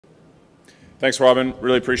Thanks, Robin.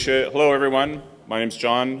 Really appreciate it. Hello, everyone. My name's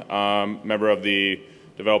John. Member of the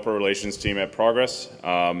Developer Relations team at Progress.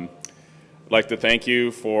 I'd like to thank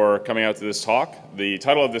you for coming out to this talk. The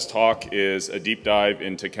title of this talk is a deep dive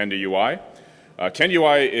into Kendo UI. Kendo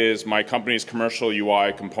UI is my company's commercial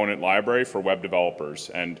UI component library for web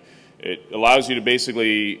developers, and it allows you to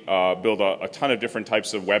basically build a ton of different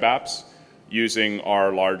types of web apps using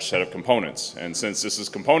our large set of components. And since this is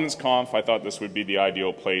ComponentsConf, I thought this would be the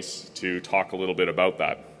ideal place to talk a little bit about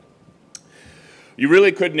that. You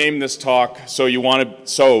really could name this talk So You Want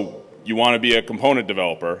to Be a Component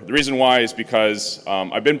Developer. The reason why is because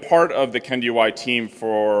I've been part of the Kendo UI team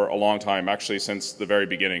for a long time, actually since the very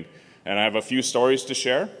beginning. And I have a few stories to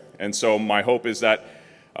share. And so my hope is that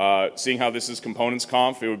seeing how this is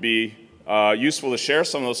ComponentsConf, it would be useful to share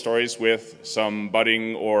some of those stories with some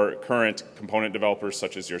budding or current component developers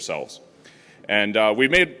such as yourselves. And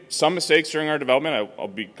we've made some mistakes during our development, I'll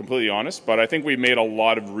be completely honest, but I think we've made a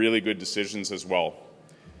lot of really good decisions as well.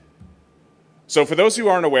 So for those who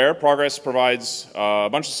aren't aware, Progress provides a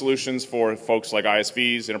bunch of solutions for folks like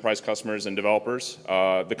ISVs, enterprise customers, and developers.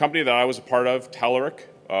 The company that I was a part of, Telerik,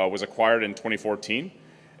 was acquired in 2014.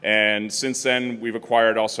 And since then, we've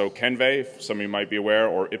acquired also Kenvay, if some of you might be aware,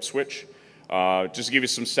 or Ipswitch. Just to give you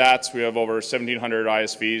some stats, we have over 1,700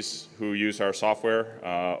 ISVs who use our software,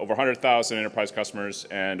 over 100,000 enterprise customers,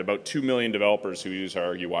 and about 2 million developers who use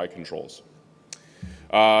our UI controls.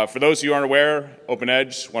 For those of you who aren't aware,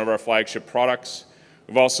 OpenEdge, one of our flagship products.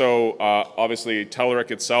 We've also, obviously, Telerik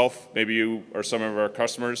itself. Maybe you are some of our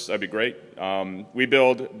customers. That'd be great. We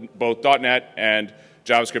build both .NET and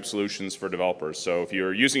JavaScript solutions for developers. So if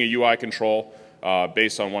you're using a UI control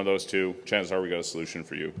based on one of those two, chances are we got a solution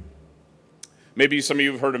for you. Maybe some of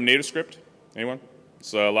you have heard of NativeScript. Anyone?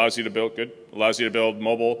 So it allows you to build allows you to build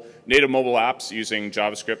native mobile apps using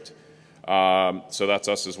JavaScript. So that's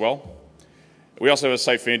us as well. We also have a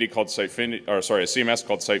Sitefinity called a CMS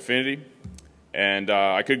called Sitefinity. And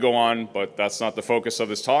I could go on, but that's not the focus of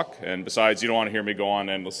this talk. And besides, you don't want to hear me go on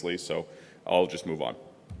endlessly, so I'll just move on.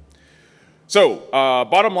 So,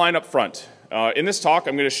 bottom line up front. In this talk,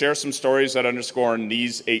 I'm going to share some stories that underscore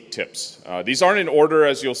these 8 tips. These aren't in order,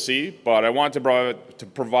 as you'll see, but I want to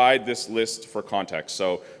provide this list for context.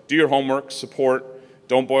 So, do your homework, support,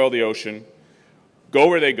 don't boil the ocean, go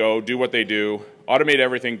where they go, do what they do, automate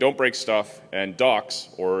everything, don't break stuff, and docs,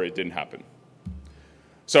 or it didn't happen.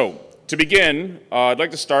 So, to begin, I'd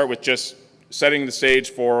like to start with just setting the stage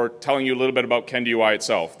for telling you a little bit about Kendo UI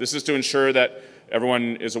itself. This is to ensure that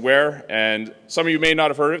everyone is aware, and some of you may not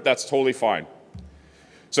have heard of it. That's totally fine.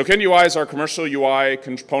 So Kendo UI is our commercial UI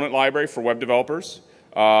component library for web developers.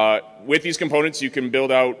 With these components, you can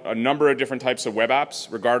build out a number of different types of web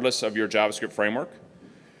apps, regardless of your JavaScript framework.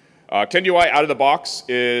 Kendo UI out of the box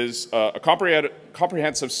is a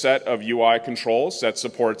comprehensive set of UI controls that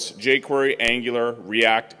supports jQuery, Angular,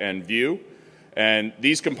 React, and Vue. And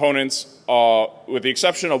these components, with the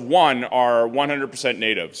exception of one, are 100%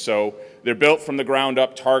 native. So they're built from the ground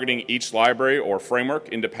up, targeting each library or framework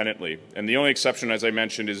independently. And the only exception, as I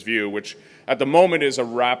mentioned, is Vue, which at the moment is a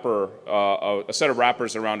wrapper, a set of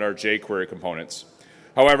wrappers around our jQuery components.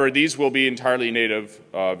 However, these will be entirely native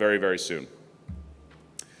very, very soon.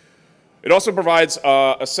 It also provides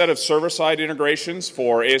a set of server-side integrations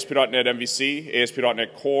for ASP.NET MVC,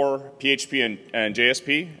 ASP.NET Core, PHP, and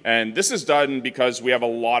JSP. And this is done because we have a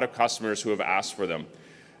lot of customers who have asked for them.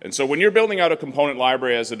 And so when you're building out a component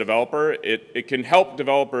library as a developer, it can help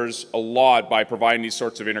developers a lot by providing these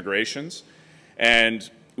sorts of integrations. And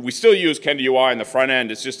we still use Kendo UI in the front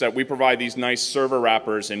end. It's just that we provide these nice server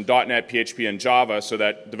wrappers in .NET, PHP, and Java so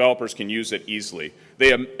that developers can use it easily.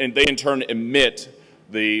 They in turn emit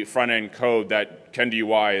the front-end code that Kendo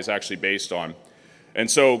UI is actually based on.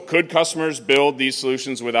 And so could customers build these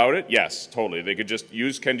solutions without it? Yes, totally. They could just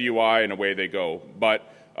use Kendo UI and away they go. But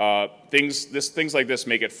things like this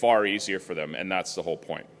make it far easier for them, and that's the whole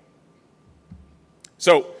point.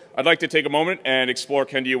 So I'd like to take a moment and explore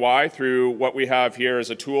Kendo UI through what we have here as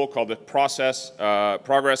a tool called the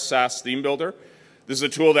Progress SaaS Theme Builder. This is a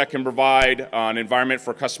tool that can provide an environment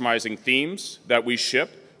for customizing themes that we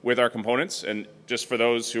ship with our components. And just for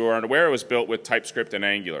those who aren't aware, it was built with TypeScript and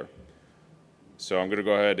Angular. So I'm going to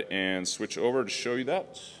go ahead and switch over to show you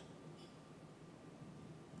that.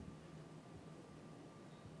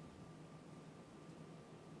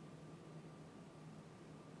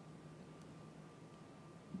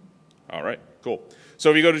 All right, cool. So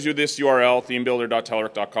if you go to this URL,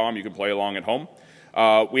 themebuilder.telerik.com, you can play along at home.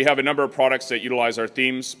 We have a number of products that utilize our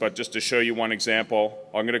themes, but just to show you one example,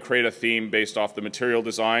 I'm going to create a theme based off the material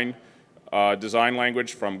design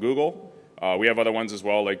language from Google. We have other ones as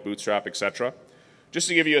well, like Bootstrap, etc. just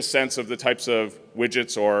to give you a sense of the types of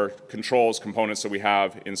widgets or controls components that we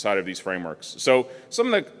have inside of these frameworks. So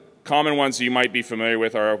some of the common ones you might be familiar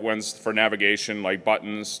with are ones for navigation, like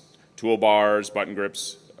buttons, toolbars, button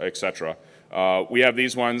grips, etc. We have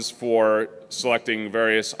these ones for selecting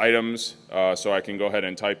various items, so I can go ahead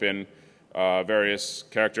and type in various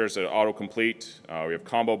characters that autocomplete. We have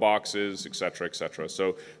combo boxes, etc., etc.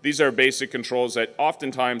 So these are basic controls that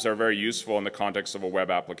oftentimes are very useful in the context of a web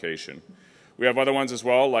application. We have other ones as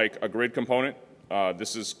well, like a grid component.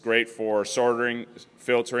 This is great for sorting,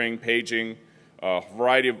 filtering, paging. A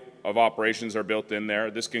variety of operations are built in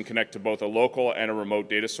there. This can connect to both a local and a remote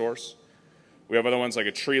data source. We have other ones like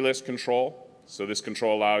a tree list control. So this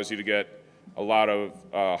control allows you to get a lot of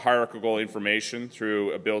hierarchical information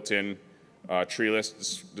through a built-in tree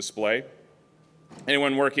list display.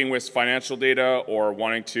 Anyone working with financial data or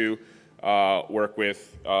wanting to work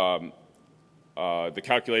with the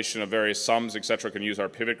calculation of various sums, etc., can use our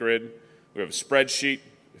pivot grid. We have a spreadsheet.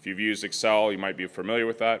 If you've used Excel, you might be familiar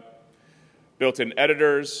with that. Built-in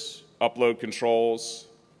editors, upload controls,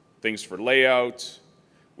 things for layout.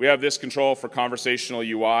 We have this control for conversational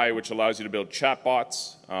UI, which allows you to build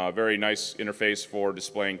chatbots. Very nice interface for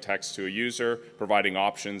displaying text to a user, providing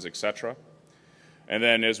options, etc. And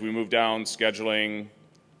then as we move down, scheduling,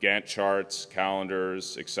 Gantt charts,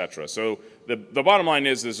 calendars, etc. So the bottom line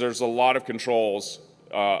is there's a lot of controls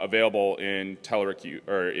available in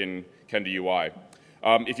in Kendo UI.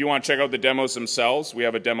 If you want to check out the demos themselves, we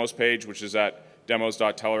have a demos page, which is at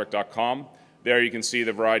demos.telerik.com. There you can see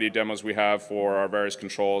the variety of demos we have for our various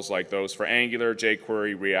controls, like those for Angular,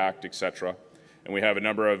 jQuery, React, etc. And we have a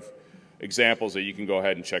number of examples that you can go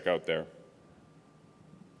ahead and check out there.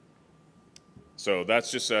 So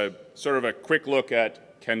that's just a sort of a quick look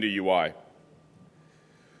at Kendo UI.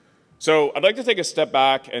 So I'd like to take a step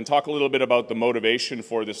back and talk a little bit about the motivation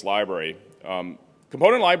for this library.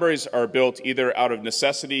 Component libraries are built either out of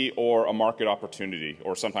necessity or a market opportunity,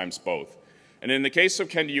 or sometimes both. And in the case of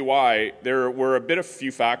Kendo UI, there were a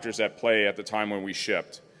few factors at play at the time when we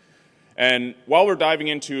shipped. And while we're diving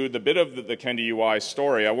into the bit of the Kendo UI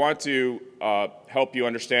story, I want to help you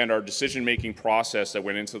understand our decision-making process that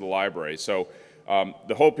went into the library. So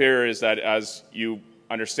the hope here is that as you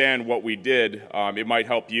understand what we did, it might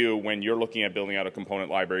help you when you're looking at building out a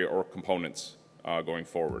component library or components going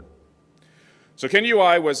forward. So Kendo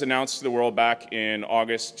UI was announced to the world back in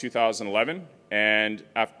August 2011, and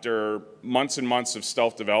after months and months of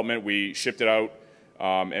stealth development, we shipped it out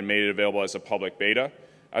and made it available as a public beta.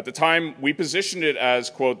 At the time, we positioned it as,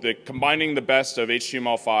 quote, combining the best of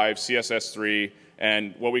HTML5, CSS3,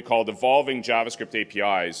 and what we called evolving JavaScript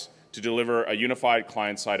APIs to deliver a unified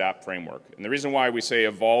client-side app framework. And the reason why we say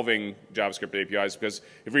evolving JavaScript APIs is because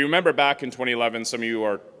if we remember back in 2011, some of you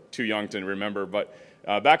are too young to remember, but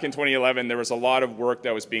back in 2011, there was a lot of work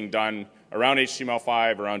that was being done around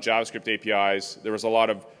HTML5, around JavaScript APIs. There was a lot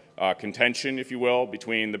of contention, if you will,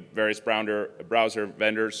 between the various browser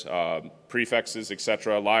vendors, prefixes,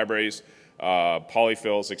 etc., libraries,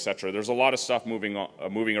 polyfills, etc. There's a lot of stuff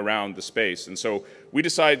moving around the space. And so we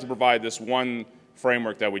decided to provide this one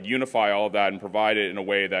framework that would unify all of that and provide it in a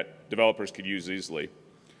way that developers could use easily.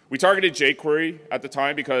 We targeted jQuery at the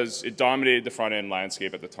time because it dominated the front-end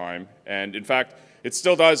landscape at the time. And in fact, it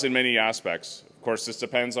still does in many aspects. Of course, this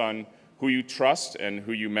depends on who you trust and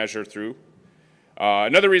who you measure through.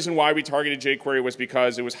 Another reason why we targeted jQuery was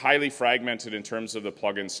because it was highly fragmented in terms of the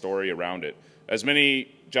plugin story around it. As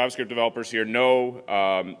many JavaScript developers here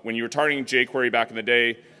know, when you were targeting jQuery back in the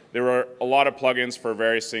day, there were a lot of plugins for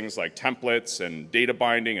various things like templates and data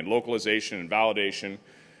binding and localization and validation.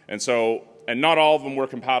 And not all of them were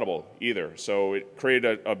compatible either. So it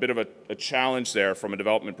created a bit of a challenge there from a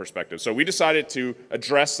development perspective. So we decided to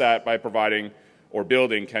address that by providing or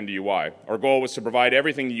building Kendo UI. Our goal was to provide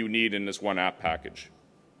everything you need in this one app package.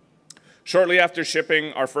 Shortly after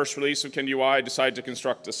shipping our first release of Kendo UI, I decided to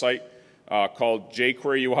construct a site called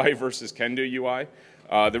jQuery UI versus Kendo UI.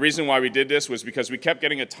 The reason why we did this was because we kept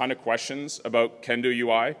getting a ton of questions about Kendo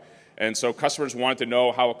UI. And so customers wanted to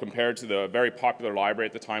know how it compared to the very popular library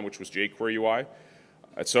at the time, which was jQuery UI.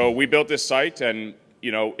 And so we built this site, and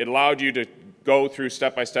it allowed you to go through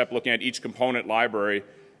step-by-step looking at each component library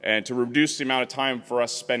and to reduce the amount of time for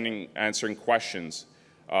us spending answering questions.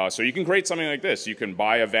 So you can create something like this. You can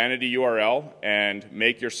buy a vanity URL and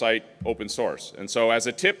make your site open source. And so as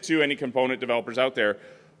a tip to any component developers out there,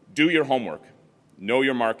 do your homework. Know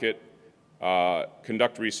your market.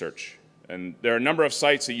 Conduct research. And there are a number of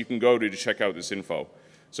sites that you can go to check out this info.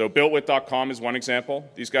 So builtwith.com is one example.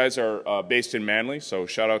 These guys are based in Manly, so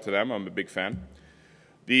shout out to them. I'm a big fan.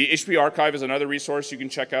 The HTTP archive is another resource you can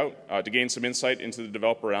check out to gain some insight into the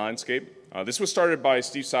developer landscape. This was started by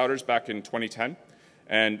Steve Souders back in 2010.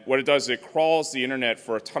 And what it does is it crawls the internet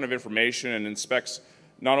for a ton of information and inspects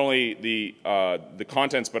not only the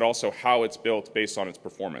contents, but also how it's built based on its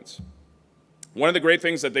performance. One of the great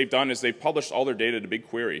things that they've done is they've published all their data to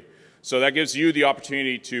BigQuery. So that gives you the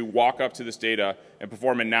opportunity to walk up to this data and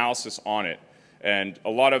perform analysis on it. And a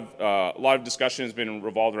lot of discussion has been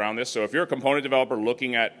revolved around this. So if you're a component developer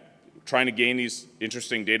looking at trying to gain these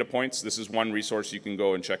interesting data points, this is one resource you can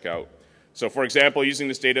go and check out. So for example, using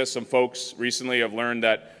this data, some folks recently have learned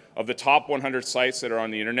that of the top 100 sites that are on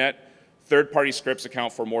the internet, third-party scripts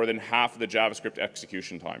account for more than half of the JavaScript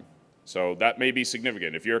execution time. So that may be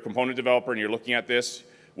significant. If you're a component developer and you're looking at this,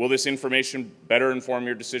 will this information better inform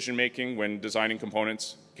your decision-making when designing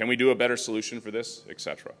components? Can we do a better solution for this,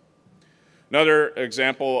 etc.? Another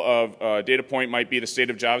example of a data point might be the State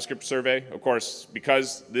of JavaScript survey. Of course,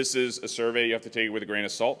 because this is a survey, you have to take it with a grain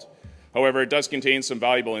of salt. However, it does contain some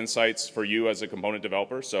valuable insights for you as a component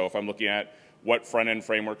developer. So if I'm looking at what front-end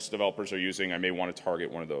frameworks developers are using, I may want to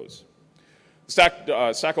target one of those. Stack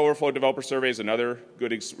Overflow Developer Survey is another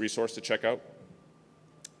good resource to check out.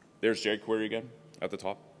 There's jQuery again at the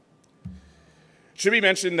top. Should be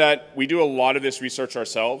mentioned that we do a lot of this research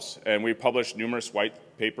ourselves, and we published numerous white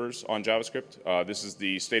papers on JavaScript. This is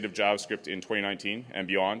the State of JavaScript in 2019 and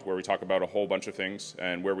beyond, where we talk about a whole bunch of things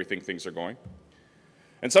and where we think things are going.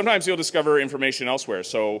 And sometimes you'll discover information elsewhere.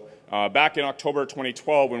 So back in October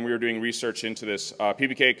 2012, when we were doing research into this,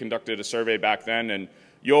 PBK conducted a survey back then, and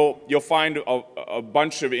you'll find a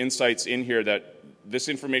bunch of insights in here that this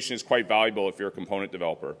information is quite valuable if you're a component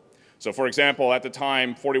developer. So for example, at the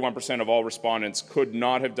time, 41% of all respondents could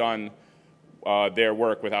not have done their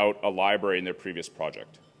work without a library in their previous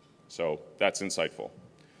project. So that's insightful.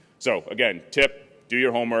 So again, tip, do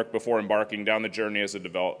your homework before embarking down the journey as a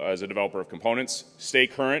developer of components. Stay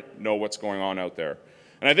current, know what's going on out there.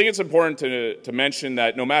 And I think it's important to mention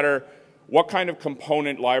that no matter what kind of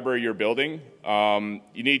component library you're building,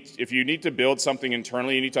 if you need to build something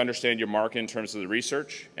internally, you need to understand your market in terms of the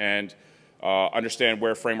research and understand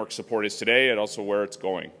where framework support is today and also where it's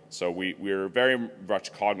going. So we're very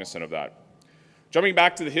much cognizant of that. Jumping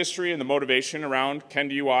back to the history and the motivation around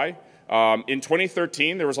Kendo UI, in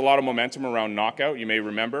 2013, there was a lot of momentum around Knockout, you may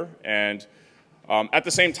remember. And at the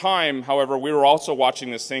same time, however, we were also watching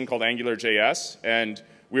this thing called AngularJS, and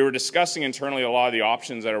we were discussing internally a lot of the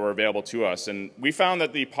options that were available to us. And we found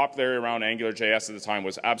that the popularity around AngularJS at the time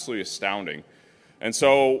was absolutely astounding. And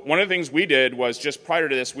so one of the things we did was just prior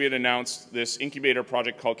to this, we had announced this incubator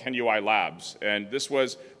project called Kendo UI Labs. And this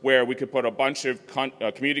was where we could put a bunch of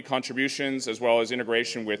community contributions as well as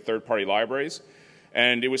integration with third-party libraries.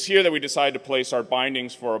 And it was here that we decided to place our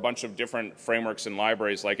bindings for a bunch of different frameworks and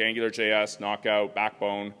libraries like AngularJS, Knockout,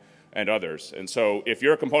 Backbone, and others. And so if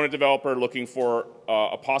you're a component developer looking for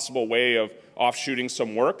a possible way of offshooting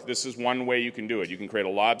some work, this is one way you can do it. You can create a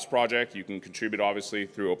labs project. You can contribute, obviously,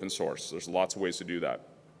 through open source. There's lots of ways to do that.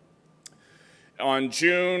 On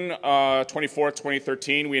June 24th,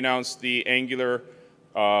 2013, we announced the Angular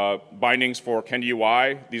bindings for Kendo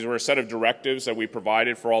UI. These were a set of directives that we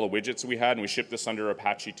provided for all the widgets we had, and we shipped this under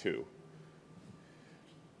Apache 2.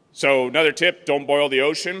 So another tip, don't boil the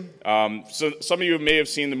ocean. So some of you may have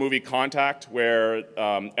seen the movie Contact, where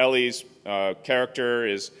Ellie's character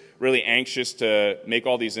is really anxious to make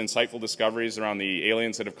all these insightful discoveries around the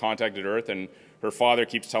aliens that have contacted Earth, and her father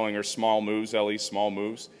keeps telling her, small moves, Ellie, small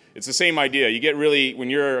moves. It's the same idea. You get really, when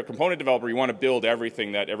you're a component developer, you want to build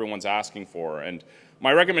everything that everyone's asking for. And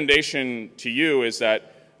my recommendation to you is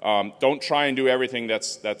that don't try and do everything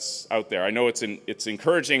that's out there. I know it's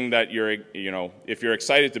encouraging that if you're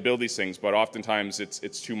excited to build these things, but oftentimes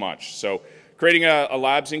it's too much. So creating a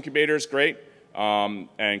labs incubator is great,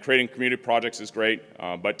 and creating community projects is great,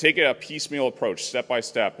 but take a piecemeal approach, step by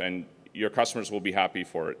step, and your customers will be happy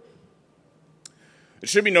for it. It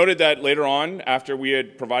should be noted that later on, after we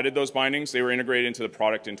had provided those bindings, they were integrated into the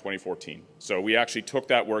product in 2014. So we actually took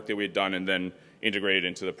that work that we had done and then integrated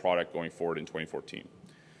into the product going forward in 2014.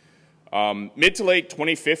 Mid to late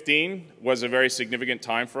 2015 was a very significant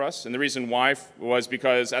time for us, and the reason why was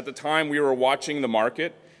because at the time we were watching the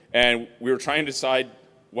market and we were trying to decide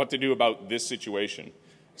what to do about this situation.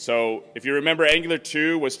 So if you remember, Angular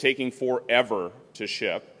 2 was taking forever to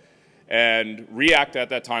ship, and React at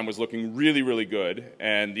that time was looking really, really good,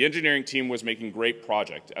 and the engineering team was making great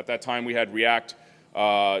project. At that time we had React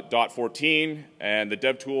 .14, and the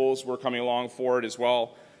dev tools were coming along for it as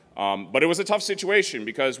well. But it was a tough situation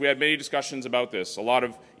because we had many discussions about this, a lot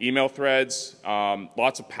of email threads,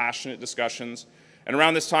 lots of passionate discussions. And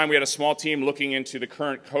around this time, we had a small team looking into the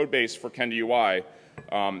current code base for Kendo UI.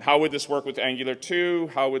 How would this work with Angular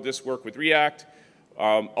 2? How would this work with React?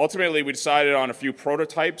 Ultimately, we decided on a few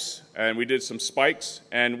prototypes, and we did some spikes.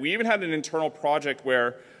 And we even had an internal project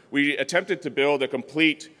where we attempted to build a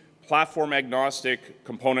complete platform-agnostic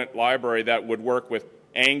component library that would work with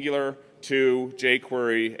Angular 2,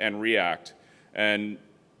 jQuery, and React. And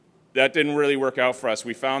that didn't really work out for us.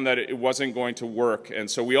 We found that it wasn't going to work. And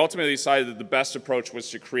so we ultimately decided that the best approach was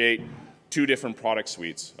to create two different product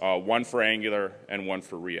suites, one for Angular and one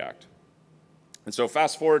for React. And so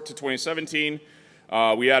fast forward to 2017,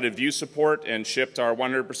 we added Vue support and shipped our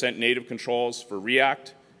 100% native controls for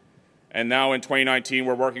React. And now in 2019,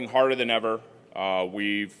 we're working harder than ever.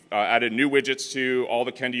 We've added new widgets to all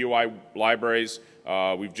the Kendo UI libraries.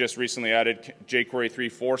 We've just recently added jQuery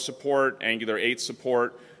 3.4 support, Angular 8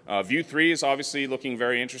 support. Vue 3 is obviously looking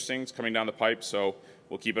very interesting. It's coming down the pipe, so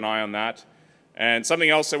we'll keep an eye on that. And something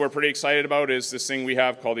else that we're pretty excited about is this thing we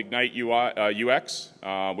have called Ignite UX,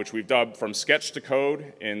 which we've dubbed from sketch to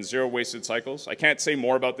code in 0 wasted cycles. I can't say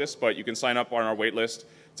more about this, but you can sign up on our waitlist.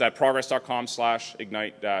 It's at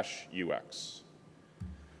progress.com/ignite-ux.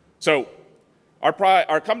 So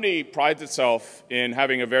our company prides itself in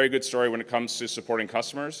having a very good story when it comes to supporting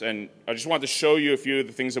customers. And I just wanted to show you a few of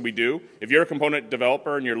the things that we do. If you're a component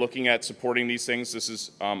developer and you're looking at supporting these things, this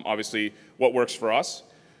is obviously what works for us.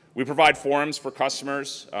 We provide forums for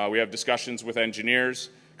customers. We have discussions with engineers.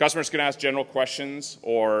 Customers can ask general questions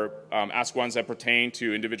or ask ones that pertain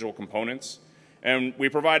to individual components. And we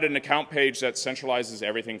provide an account page that centralizes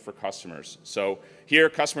everything for customers. So here,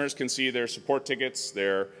 customers can see their support tickets,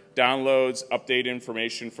 their downloads, update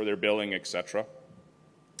information for their billing, etc.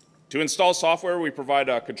 To install software, we provide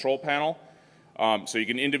a control panel. So you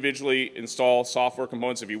can individually install software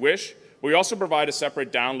components if you wish. We also provide a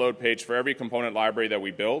separate download page for every component library that we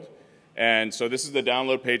build. And so this is the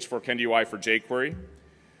download page for Kendo UI for jQuery.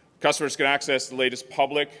 Customers can access the latest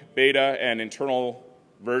public, beta, and internal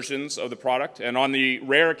versions of the product. And on the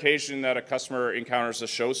rare occasion that a customer encounters a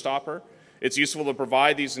showstopper, it's useful to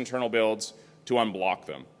provide these internal builds to unblock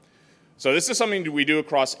them. So this is something that we do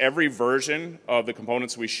across every version of the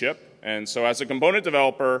components we ship. And so as a component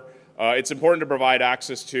developer, it's important to provide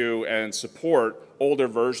access to and support older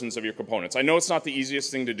versions of your components. I know it's not the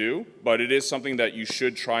easiest thing to do, but it is something that you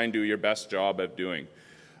should try and do your best job of doing.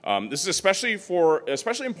 This is especially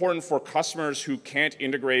important for customers who can't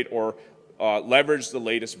integrate or leverage the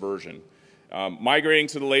latest version. Migrating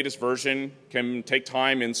to the latest version can take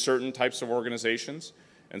time in certain types of organizations,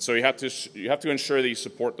 and so you have to ensure that you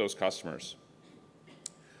support those customers.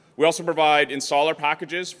 We also provide installer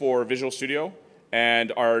packages for Visual Studio and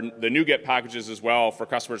the NuGet packages as well for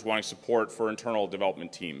customers wanting support for internal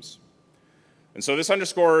development teams. And so this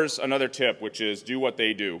underscores another tip, which is do what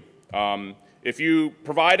they do. If you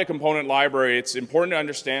provide a component library, it's important to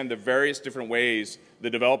understand the various different ways the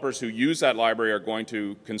developers who use that library are going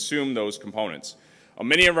to consume those components.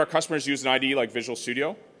 Many of our customers use an IDE like Visual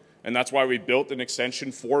Studio, and that's why we built an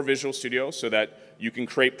extension for Visual Studio so that you can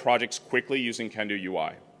create projects quickly using Kendo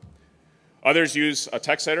UI. Others use a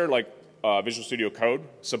text editor like Visual Studio Code,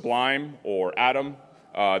 Sublime, or Atom.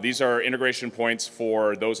 These are integration points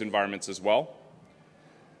for those environments as well.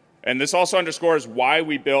 And this also underscores why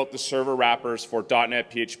we built the server wrappers for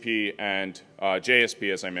 .NET, PHP, and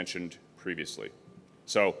JSP, as I mentioned previously.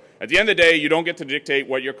 So at the end of the day, you don't get to dictate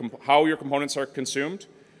how your components are consumed.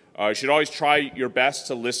 You should always try your best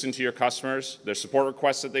to listen to your customers, their support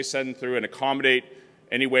requests that they send through, and accommodate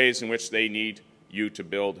any ways in which they need you to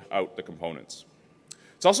build out the components.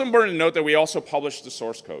 It's also important to note that we also publish the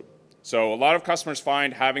source code. So a lot of customers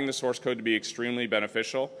find having the source code to be extremely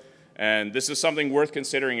beneficial, and this is something worth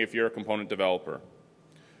considering if you're a component developer.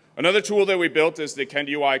 Another tool that we built is the Kendo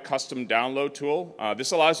UI custom download tool.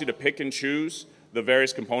 This allows you to pick and choose the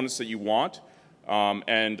various components that you want,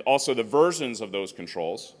 and also the versions of those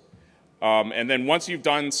controls. And then once you've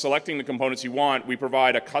done selecting the components you want, we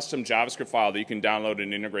provide a custom JavaScript file that you can download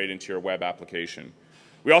and integrate into your web application.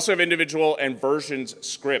 We also have individual and versions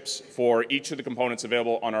scripts for each of the components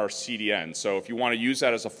available on our CDN. So if you want to use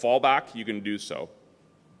that as a fallback, you can do so.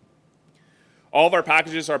 All of our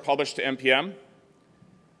packages are published to NPM.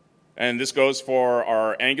 And this goes for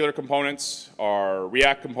our Angular components, our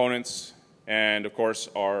React components, and of course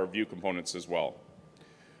our Vue components as well.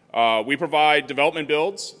 We provide development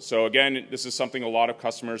builds. So again, this is something a lot of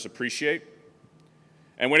customers appreciate.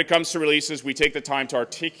 And when it comes to releases, we take the time to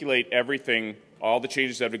articulate everything, all the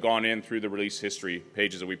changes that have gone in through the release history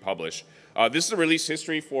pages that we publish. This is the release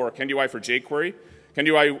history for Kendo UI for jQuery. Kendo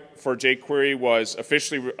UI for jQuery was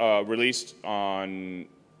officially released on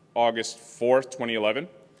August 4th, 2011.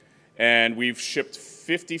 And we've shipped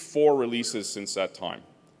 54 releases since that time.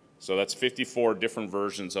 So that's 54 different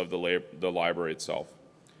versions of the library itself.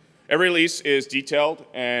 Every release is detailed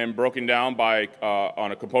and broken down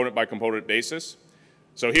on a component-by-component basis.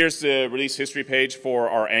 So here's the release history page for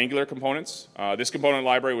our Angular components. This component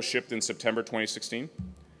library was shipped in September 2016.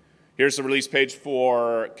 Here's the release page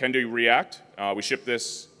for Kendo React. We shipped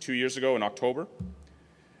this 2 years ago in October.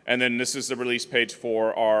 And then this is the release page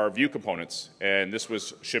for our Vue components. And this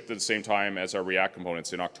was shipped at the same time as our React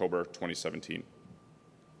components in October 2017.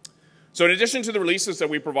 So in addition to the releases that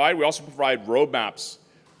we provide, we also provide roadmaps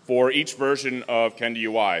for each version of Kendo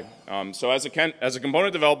UI. So as a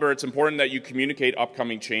component developer, it's important that you communicate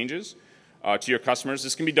upcoming changes to your customers.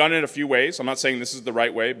 This can be done in a few ways. I'm not saying this is the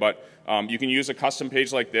right way, but you can use a custom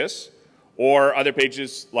page like this or other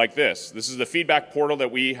pages like this. This is the feedback portal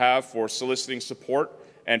that we have for soliciting support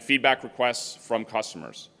and feedback requests from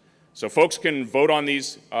customers. So folks can vote on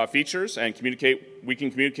these features and we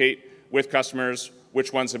can communicate with customers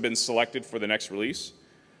which ones have been selected for the next release.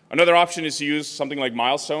 Another option is to use something like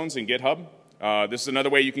milestones in GitHub. This is another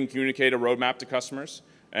way you can communicate a roadmap to customers.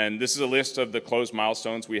 And this is a list of the closed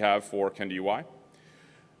milestones we have for Kendo UI.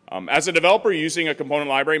 As a developer using a component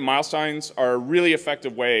library, milestones are a really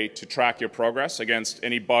effective way to track your progress against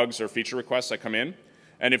any bugs or feature requests that come in.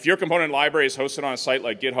 And if your component library is hosted on a site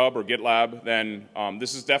like GitHub or GitLab, then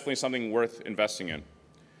this is definitely something worth investing in.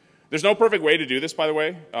 There's no perfect way to do this, by the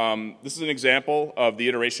way. This is an example of the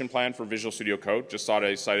iteration plan for Visual Studio Code. Just thought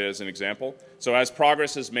I'd cite it as an example. So as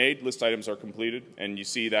progress is made, list items are completed, and you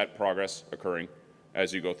see that progress occurring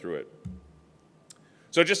as you go through it.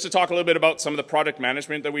 So just to talk a little bit about some of the product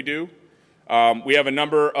management that we do, we have a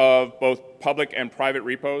number of both public and private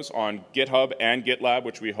repos on GitHub and GitLab,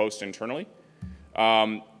 which we host internally.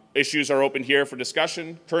 Issues are open here for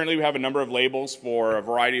discussion. Currently, we have a number of labels for a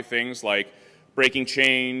variety of things like breaking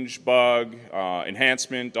change, bug,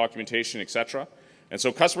 enhancement, documentation, etc. And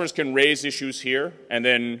so customers can raise issues here, and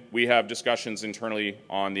then we have discussions internally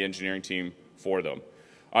on the engineering team for them.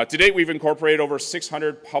 To date, we've incorporated over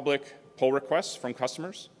 600 public pull requests from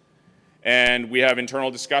customers, and we have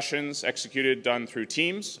internal discussions executed done through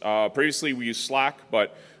Teams. Previously, we used Slack,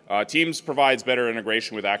 but Teams provides better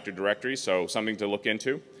integration with Active Directory, so something to look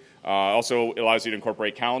into. Also allows you to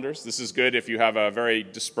incorporate calendars. This is good if you have a very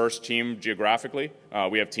dispersed team geographically.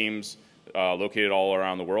 We have teams located all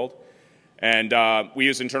around the world. And we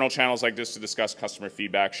use internal channels like this to discuss customer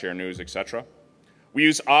feedback, share news, etc. We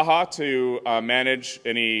use AHA to manage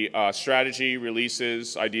any strategy,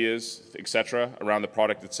 releases, ideas, etc. around the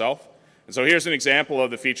product itself. And so here's an example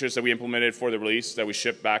of the features that we implemented for the release that we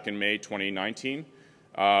shipped back in May 2019.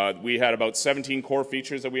 We had about 17 core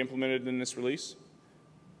features that we implemented in this release.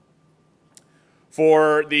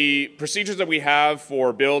 For the procedures that we have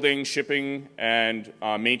for building, shipping, and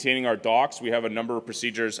maintaining our docs, we have a number of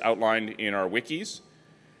procedures outlined in our wikis.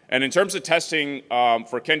 And in terms of testing,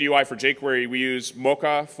 for Kendo UI for jQuery, we use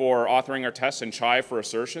Mocha for authoring our tests and Chai for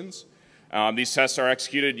assertions. These tests are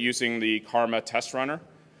executed using the Karma test runner.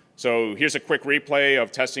 So here's a quick replay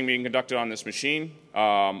of testing being conducted on this machine.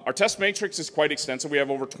 Our test matrix is quite extensive. We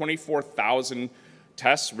have over 24,000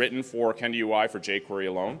 tests written for Kendo UI for jQuery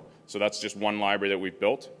alone. So that's just one library that we've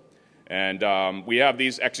built. And we have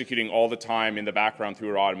these executing all the time in the background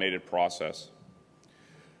through our automated process.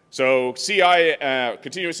 So CI,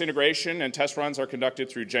 continuous integration, and test runs are conducted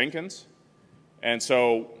through Jenkins. And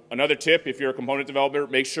so another tip, if you're a component developer,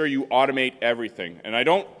 make sure you automate everything. And I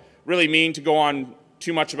don't really mean to go on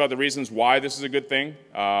too much about the reasons why this is a good thing.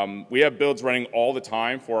 We have builds running all the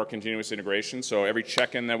time for our continuous integration. So every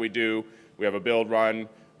check-in that we do, we have a build run.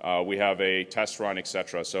 We have a test run,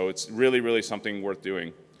 etc. So it's really, really something worth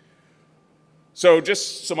doing. So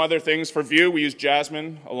just some other things. For Vue, we use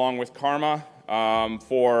Jasmine along with Karma.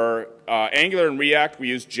 For Angular and React, we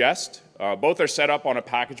use Jest. Both are set up on a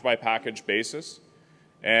package-by-package basis.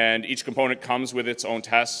 And each component comes with its own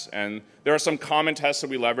tests. And there are some common tests that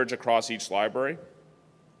we leverage across each library.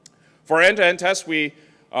 For end-to-end tests, we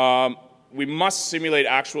must simulate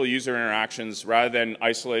actual user interactions rather than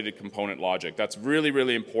isolated component logic. That's really,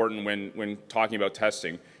 really important when talking about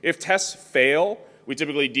testing. If tests fail, we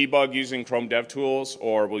typically debug using Chrome DevTools,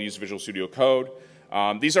 or we'll use Visual Studio Code.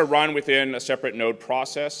 These are run within a separate node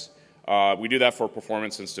process. We do that for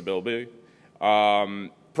performance and stability.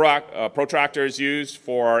 Protractor is used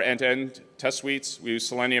for our end-to-end test suites. We use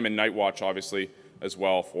Selenium and Nightwatch, obviously, as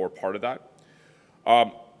well for part of that.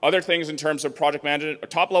 Other things in terms of project management,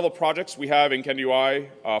 top-level projects we have in Kendo UI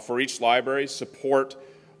for each library. Support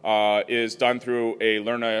is done through a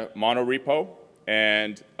Lerna monorepo,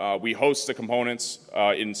 and we host the components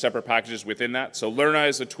in separate packages within that. So Lerna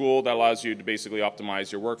is a tool that allows you to basically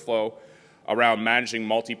optimize your workflow. around managing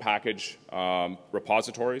multi-package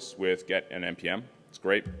repositories with Get and NPM. It's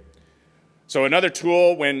great. So another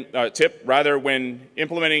tool, when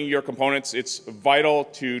implementing your components, it's vital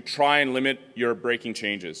to try and limit your breaking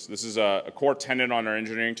changes. This is a core tenet on our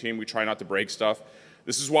engineering team. We try not to break stuff.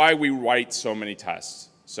 This is why we write so many tests.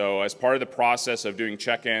 So as part of the process of doing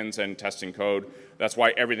check-ins and testing code, that's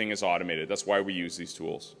why everything is automated. That's why we use these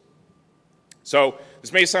tools. So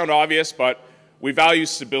this may sound obvious, but we value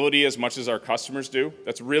stability as much as our customers do.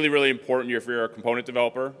 That's really, really important if you're a component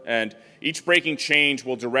developer. And each breaking change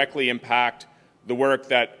will directly impact the work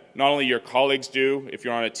that not only your colleagues do if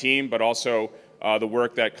you're on a team, but also the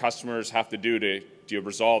work that customers have to do to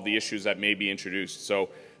resolve the issues that may be introduced. So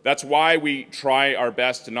that's why we try our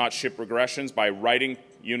best to not ship regressions by writing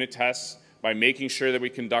unit tests, by making sure that we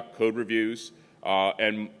conduct code reviews,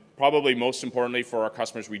 and probably most importantly for our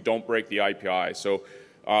customers, we don't break the API. So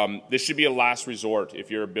this should be a last resort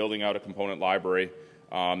if you're building out a component library.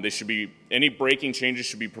 Any breaking changes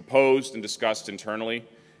should be proposed and discussed internally,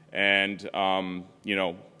 and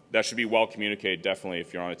that should be well communicated definitely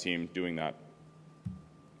if you're on a team doing that.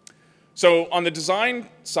 So on the design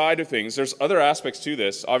side of things, there's other aspects to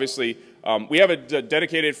this. Obviously, we have a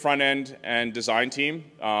dedicated front end and design team,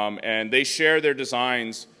 and they share their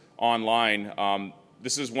designs online.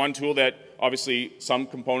 This is one tool that obviously some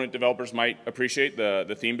component developers might appreciate.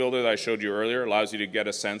 The theme builder that I showed you earlier allows you to get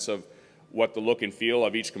a sense of what the look and feel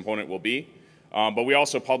of each component will be. But we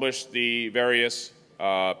also publish the various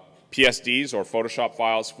PSDs or Photoshop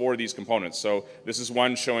files for these components. So this is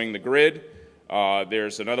one showing the grid.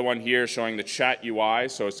 There's another one here showing the chat UI.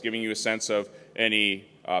 So it's giving you a sense of any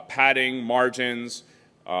padding, margins,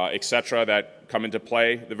 etc. that come into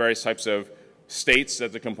play, the various types of states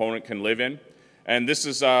that the component can live in. And this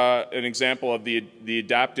is an example of the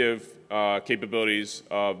adaptive capabilities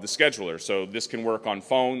of the scheduler. So this can work on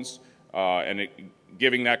phones, and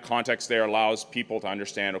giving that context there allows people to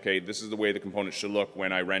understand, okay, this is the way the component should look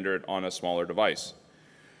when I render it on a smaller device.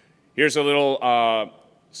 Here's a little,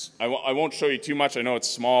 I won't show you too much. I know it's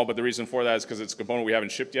small, but the reason for that is because it's a component we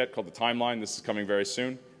haven't shipped yet called the timeline. This is coming very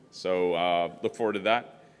soon. So look forward to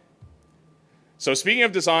that. So speaking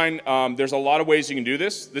of design, there's a lot of ways you can do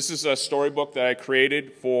this. This is a storybook that I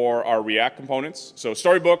created for our React components. So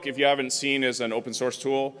storybook, if you haven't seen, is an open source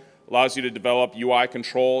tool. Allows you to develop UI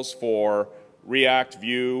controls for React,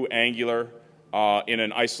 Vue, Angular in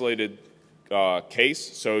an isolated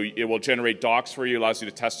case. So it will generate docs for you, allows you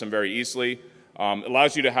to test them very easily.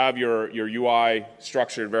 Allows you to have your UI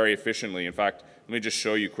structured very efficiently. In fact, let me just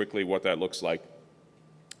show you quickly what that looks like.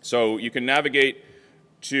 So you can navigate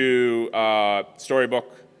to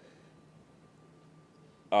Storybook,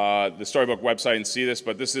 the Storybook website and see this,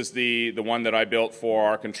 but this is the one that I built for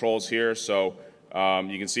our controls here. So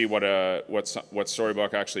you can see what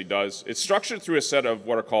Storybook actually does. It's structured through a set of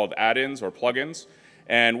what are called add-ins or plugins,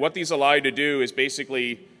 and what these allow you to do is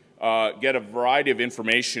basically get a variety of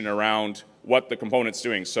information around what the component's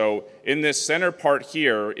doing. So in this center part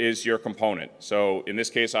here is your component. So in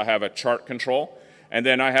this case, I have a chart control. And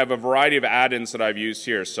then I have a variety of add-ins that I've used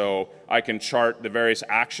here. So I can chart the various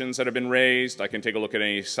actions that have been raised. I can take a look at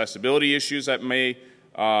any accessibility issues that may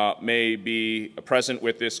be present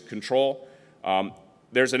with this control.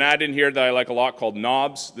 There's an add-in here that I like a lot called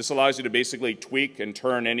knobs. This allows you to basically tweak and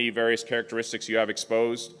turn any various characteristics you have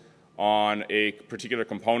exposed on a particular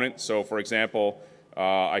component. So for example,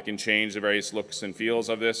 I can change the various looks and feels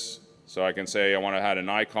of this. So I can say I want to add an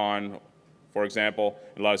icon, for example.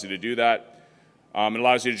 It allows you to do that. It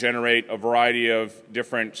allows you to generate a variety of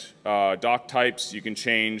different doc types. You can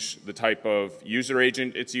change the type of user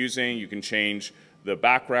agent it's using. You can change the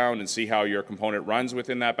background and see how your component runs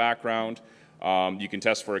within that background. You can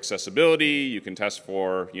test for accessibility. You can test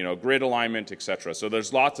for grid alignment, etc. So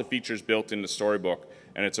there's lots of features built into Storybook,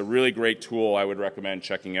 and it's a really great tool I would recommend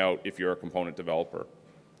checking out if you're a component developer.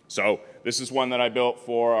 So this is one that I built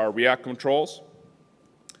for our React controls.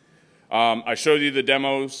 I showed you the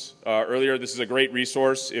demos earlier. This is a great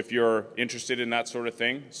resource if you're interested in that sort of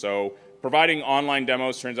thing. So providing online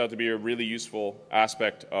demos turns out to be a really useful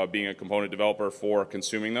aspect of being a component developer for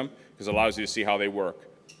consuming them, because it allows you to see how they work.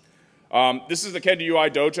 This is the Kendo UI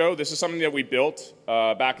dojo. This is something that we built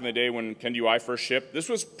back in the day when Kendo UI first shipped. This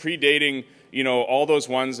was predating all those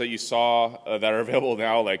ones that you saw that are available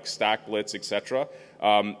now, like Stack Blitz, etc.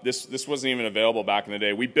 This wasn't even available back in the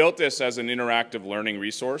day. We built this as an interactive learning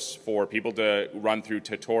resource for people to run through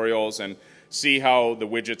tutorials and see how the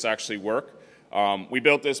widgets actually work. We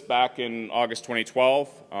built this back in August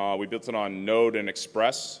 2012. We built it on Node and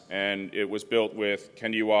Express, and it was built with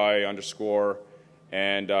Kendo UI _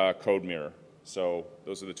 and CodeMirror. So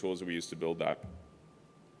those are the tools that we use to build that.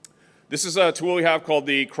 This is a tool we have called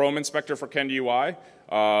the Chrome Inspector for Kendo UI.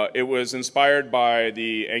 It was inspired by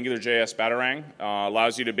the AngularJS Batarang.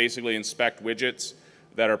 Allows you to basically inspect widgets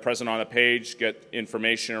that are present on the page, get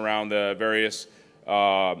information around the various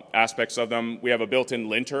aspects of them. We have a built-in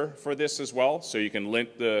linter for this as well, so you can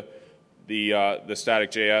lint the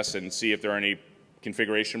static JS and see if there are any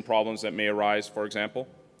configuration problems that may arise, for example.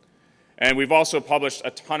 And we've also published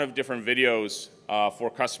a ton of different videos for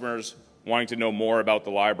customers wanting to know more about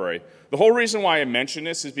the library. The whole reason why I mention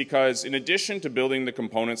this is because in addition to building the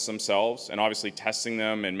components themselves and obviously testing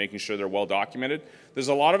them and making sure they're well documented, there's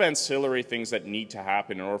a lot of ancillary things that need to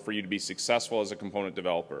happen in order for you to be successful as a component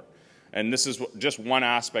developer. And this is just one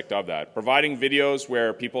aspect of that. Providing videos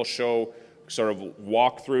where people show sort of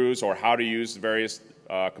walkthroughs or how to use the various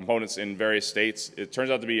components in various states, it turns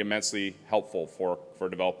out to be immensely helpful for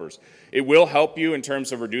developers. It will help you in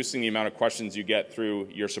terms of reducing the amount of questions you get through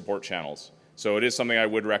your support channels. So it is something I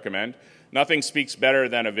would recommend. Nothing speaks better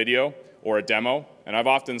than a video or a demo, and I've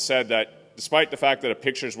often said that despite the fact that a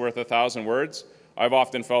picture's worth 1,000 words, I've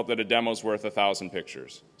often felt that a demo's worth 1,000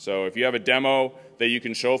 pictures. So if you have a demo that you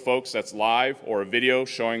can show folks that's live or a video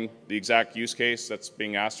showing the exact use case that's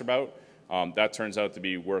being asked about, that turns out to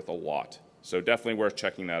be worth a lot. So definitely worth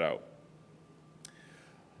checking that out.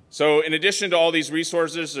 So in addition to all these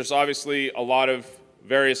resources, there's obviously a lot of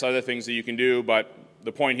various other things that you can do, but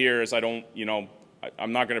the point here is I'm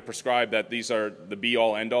not going to prescribe that these are the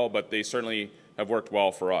be-all, end-all, but they certainly have worked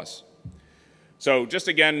well for us. So just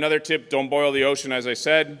again, another tip, don't boil the ocean, as I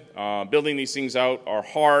said. Building these things out are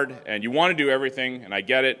hard, and you want to do everything, and I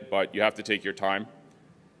get it, but you have to take your time.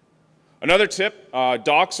 Another tip,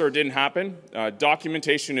 docs or it didn't happen.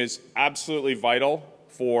 Documentation is absolutely vital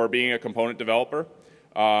for being a component developer.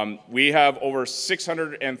 We have over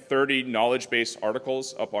 630 knowledge-based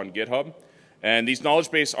articles up on GitHub. And these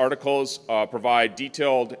knowledge-based articles provide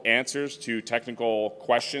detailed answers to technical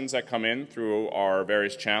questions that come in through our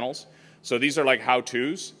various channels. So these are like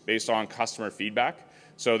how-tos based on customer feedback.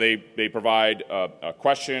 So they provide a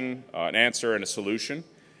question, an answer, and a solution.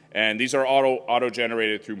 And these are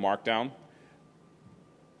auto-generated through Markdown.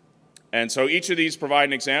 And so each of these provide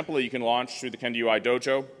an example that you can launch through the Kendo UI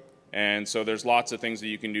Dojo. And so there's lots of things that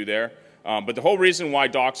you can do there. But the whole reason why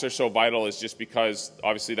docs are so vital is just because,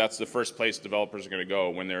 obviously, that's the first place developers are going to go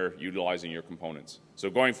when they're utilizing your components. So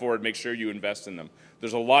going forward, make sure you invest in them.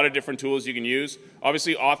 There's a lot of different tools you can use.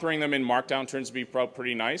 Obviously, authoring them in Markdown turns to be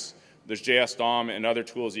pretty nice. There's JSDOM and other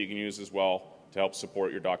tools that you can use as well to help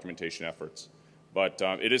support your documentation efforts. But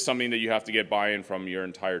it is something that you have to get buy-in from your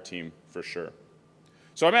entire team, for sure.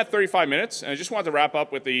 So I'm at 35 minutes, and I just wanted to wrap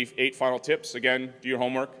up with the 8 final tips. Again, do your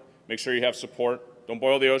homework. Make sure you have support. Don't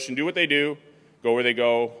boil the ocean. Do what they do. Go where they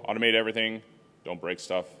go. Automate everything. Don't break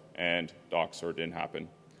stuff. And docs or it didn't happen.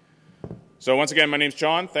 So once again, my name's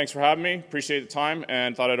John. Thanks for having me. Appreciate the time,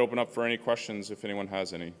 and thought I'd open up for any questions if anyone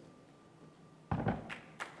has any.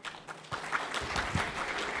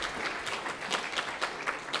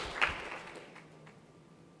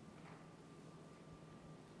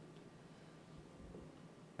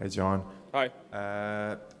 Hey, John. Hi.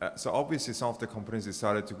 So obviously some of the companies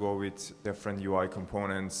decided to go with different UI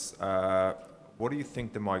components. What do you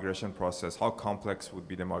think the migration process, how complex would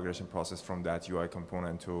be the migration process from that UI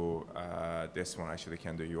component to this one, actually,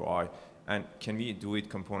 Kendo UI? And can we do it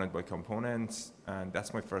component by component? And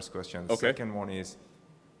that's my first question. The second one is,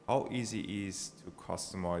 how easy is to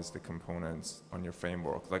customize the components on your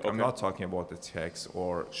framework? Like, I'm not talking about the text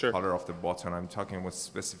or color of the button. I'm talking about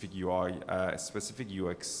specific UI, specific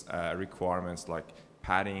UX requirements like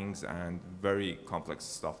paddings and very complex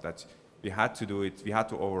stuff that we had to do it. We had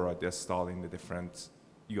to override the style in the different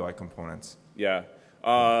UI components. Yeah.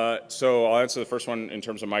 So I'll answer the first one in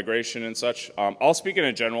terms of migration and such. I'll speak in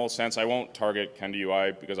a general sense. I won't target Kendo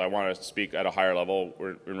UI because I want to speak at a higher level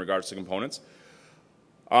in regards to components.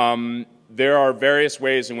 There are various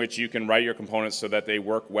ways in which you can write your components so that they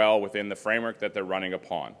work well within the framework that they're running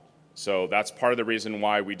upon. So that's part of the reason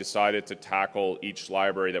why we decided to tackle each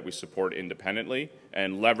library that we support independently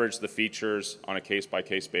and leverage the features on a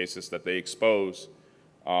case-by-case basis that they expose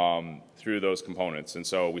through those components. And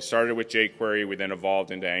so we started with jQuery, we then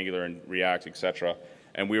evolved into Angular and React, etc.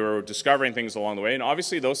 And we were discovering things along the way. And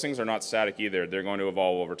obviously those things are not static either. They're going to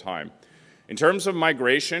evolve over time. In terms of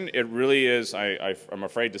migration, it really is, I'm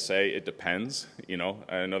afraid to say, it depends. You know,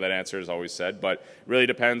 I know that answer is always said, but it really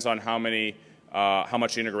depends on how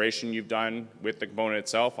much integration you've done with the component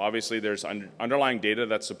itself. Obviously, there's underlying data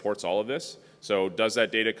that supports all of this. So does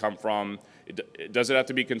that data come from, does it have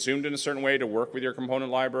to be consumed in a certain way to work with your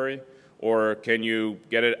component library? Or can you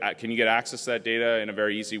get access to that data in a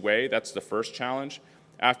very easy way? That's the first challenge.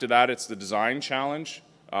 After that, it's the design challenge.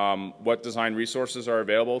 what design resources are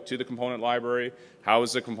available to the component library, how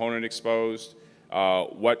is the component exposed,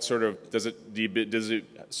 what sort of, does it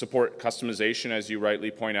support customization, as you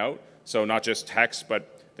rightly point out? So not just text,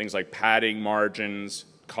 but things like padding, margins,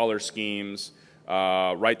 color schemes,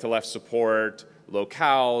 right to left support,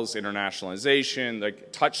 locales, internationalization,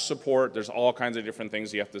 like touch support. There's all kinds of different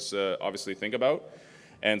things you have to obviously think about.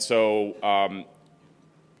 And so,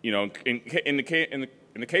 you know, in the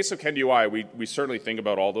case of Kendo UI, we certainly think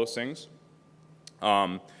about all those things.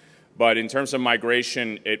 But in terms of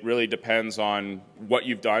migration, it really depends on what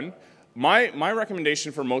you've done. My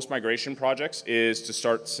recommendation for most migration projects is to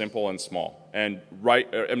start simple and small. And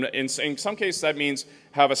in some cases, that means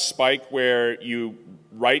have a spike where you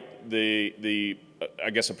write I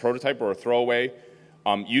guess a prototype or a throwaway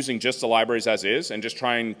using just the libraries as is and just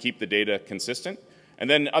try and keep the data consistent. And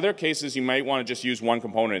then other cases, you might want to just use one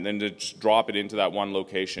component and then just drop it into that one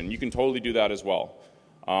location. You can totally do that as well.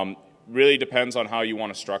 Really depends on how you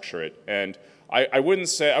want to structure it. And I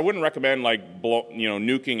wouldn't recommend like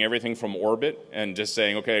nuking everything from orbit and just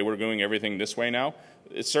saying, okay, we're doing everything this way now.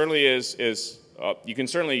 It certainly you can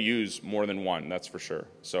certainly use more than one, that's for sure.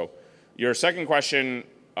 So your second question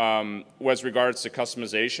was regards to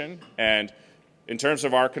customization. And in terms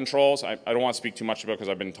of our controls, I don't want to speak too much about it because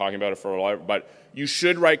I've been talking about it for a while, but you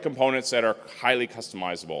should write components that are highly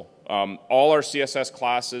customizable. All our CSS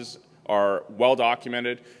classes are well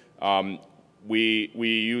documented. We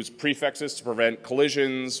use prefixes to prevent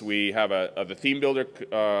collisions. We have the theme builder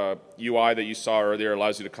UI that you saw earlier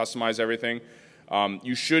allows you to customize everything.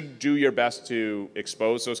 You should do your best to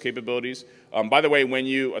expose those capabilities. By the way,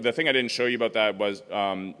 the thing I didn't show you about that was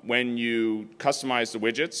when you customize the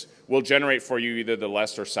widgets, we'll generate for you either the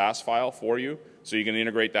LEST or SAS file for you, so you can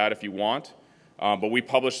integrate that if you want. But we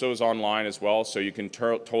publish those online as well, so you can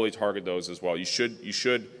totally target those as well. You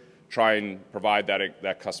should try and provide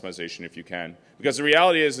that customization if you can. Because the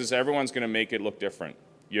reality is everyone's going to make it look different.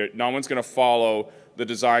 No one's going to follow the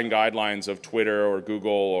design guidelines of Twitter or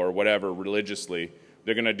Google or whatever religiously.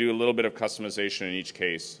 They're going to do a little bit of customization in each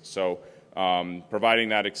case. So providing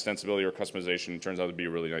that extensibility or customization turns out to be a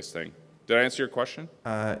really nice thing. Did I answer your question?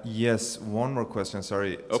 Yes, one more question,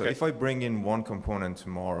 sorry. Okay. So if I bring in one component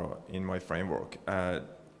tomorrow in my framework,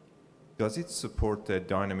 does it support the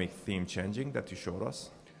dynamic theme changing that you showed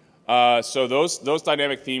us? So those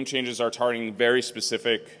dynamic theme changes are targeting very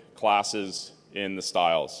specific classes in the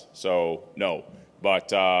styles. So no,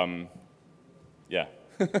 but yeah.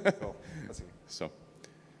 Cool. So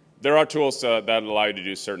there are tools that allow you to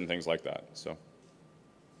do certain things like that. So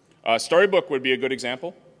Storybook would be a good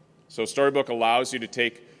example. So Storybook allows you to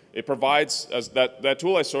take, it provides, that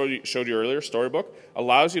tool I showed you earlier, Storybook,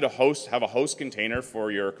 allows you to have a host container for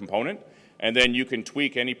your component, and then you can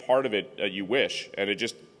tweak any part of it that you wish, and it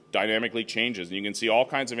just dynamically changes. And you can see all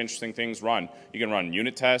kinds of interesting things run. You can run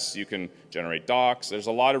unit tests, you can generate docs. There's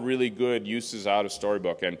a lot of really good uses out of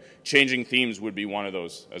Storybook, and changing themes would be one of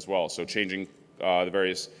those as well. So changing the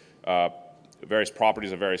various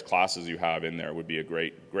properties of various classes you have in there would be a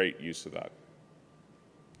great use of that.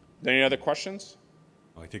 Any other questions?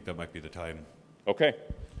 I think that might be the time. Okay.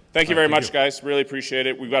 Thank you very much, guys. Really appreciate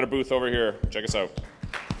it. We've got a booth over here. Check us out.